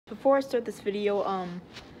Before I start this video,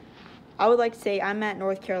 I would like to say I'm at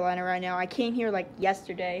North Carolina right now. I came here like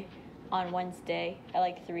yesterday on Wednesday at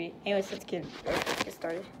like 3. Anyways, let's get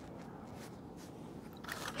started.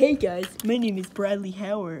 Hey guys, my name is Bradley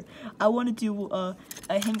Hauer. I want to do a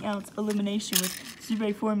Hangouts elimination with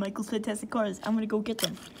Super 4 and Michael's Fantastic Cars. I'm gonna go get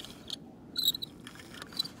them.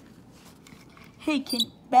 Hey,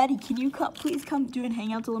 Batty, can you please come do an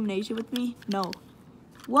Hangouts elimination with me? No.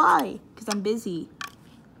 Why? Because I'm busy.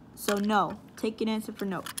 So no. Take an answer for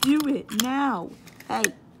no. Do it now. Hey,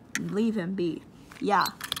 leave him be. Yeah.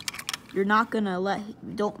 You're not gonna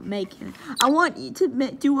don't make him. I want you to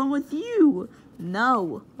do one with you.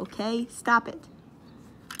 No. Okay? Stop it.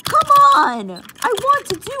 Come on! I want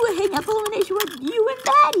to do a Hangouts elimination with you and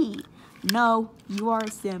Batty. No, you are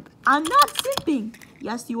a simp. I'm not simping.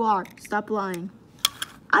 Yes, you are. Stop lying.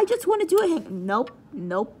 I just want to do a Nope. I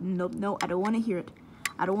don't want to hear it.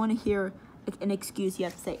 I don't want to hear an excuse you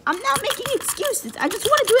have to say. I'm not making excuses. I just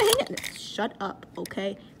want to do a Hangout. Shut up,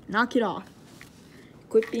 okay? Knock it off.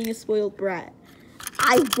 Quit being a spoiled brat.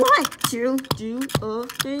 I want to do a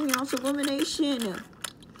Hangouts elimination.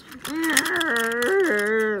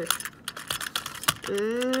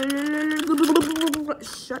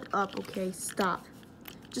 Shut up, okay? Stop.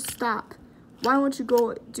 Just stop. Why won't you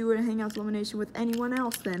go do a Hangouts elimination with anyone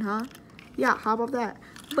else then, huh? Yeah, how about that?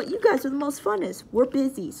 But you guys are the most funnest. We're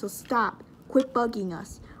busy, so stop. Quit bugging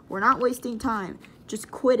us. We're not wasting time.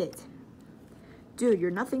 Just quit it. Dude,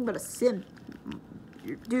 you're nothing but a simp.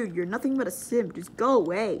 Dude, you're nothing but a simp. Just go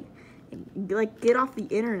away. And, get off the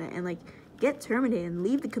internet and, get terminated and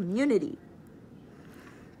leave the community.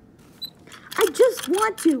 I just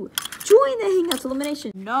want to join the Hangouts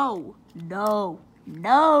elimination. No.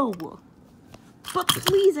 But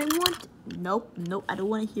please, I want... Nope, I don't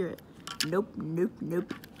want to hear it.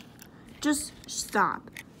 Nope. Just stop.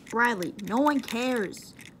 Bradley, no one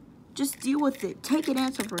cares. Just deal with it. Take an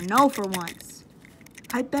answer for no for once.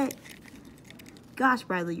 I bet. Gosh,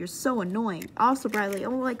 Bradley, you're so annoying. Also, Bradley, I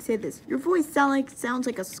would to say this. Your voice sounds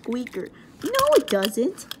like a squeaker. No, it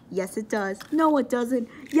doesn't. Yes, it does. No, it doesn't.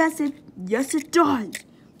 Yes, it does.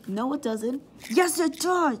 No, it doesn't. Yes, it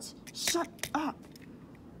does. Shut up.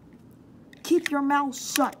 Keep your mouth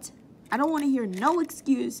shut. I don't want to hear no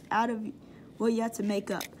excuse out of what you have to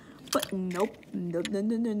make up. But nope. No.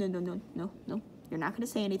 You're not going to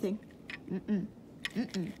say anything.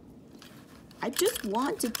 I just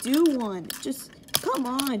want to do one. Just, come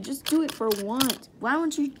on. Just do it for once. Why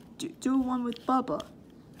don't you do one with Bubba?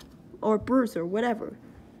 Or Bruce or whatever.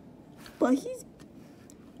 But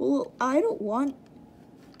well, I don't want...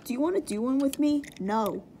 Do you want to do one with me?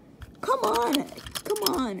 No. Come on.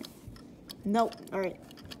 Nope. All right.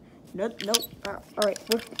 Nope. All right.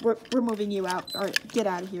 We're moving you out. All right. Get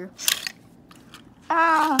out of here.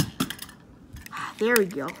 There we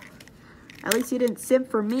go. At least he didn't simp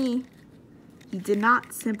for me. He did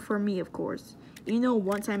not simp for me, of course. You know,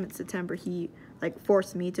 one time in September, he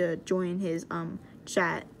forced me to join his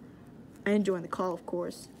chat. I didn't join the call, of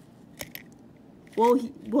course. Well,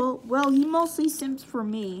 he mostly simps for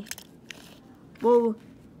me. Well,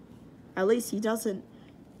 at least he doesn't.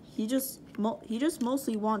 He just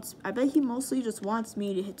mostly wants. I bet he mostly just wants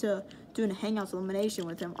me to do a Hangouts elimination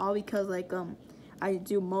with him, all because I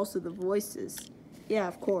do most of the voices. Yeah,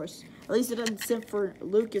 of course. At least it doesn't simp for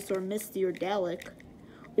Lucas or Misty or Dalek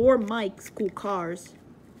or Mike's Cool Cars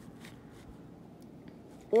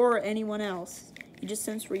or anyone else. He just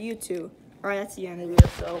simps for you two. All right, that's the end of the video.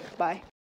 So bye.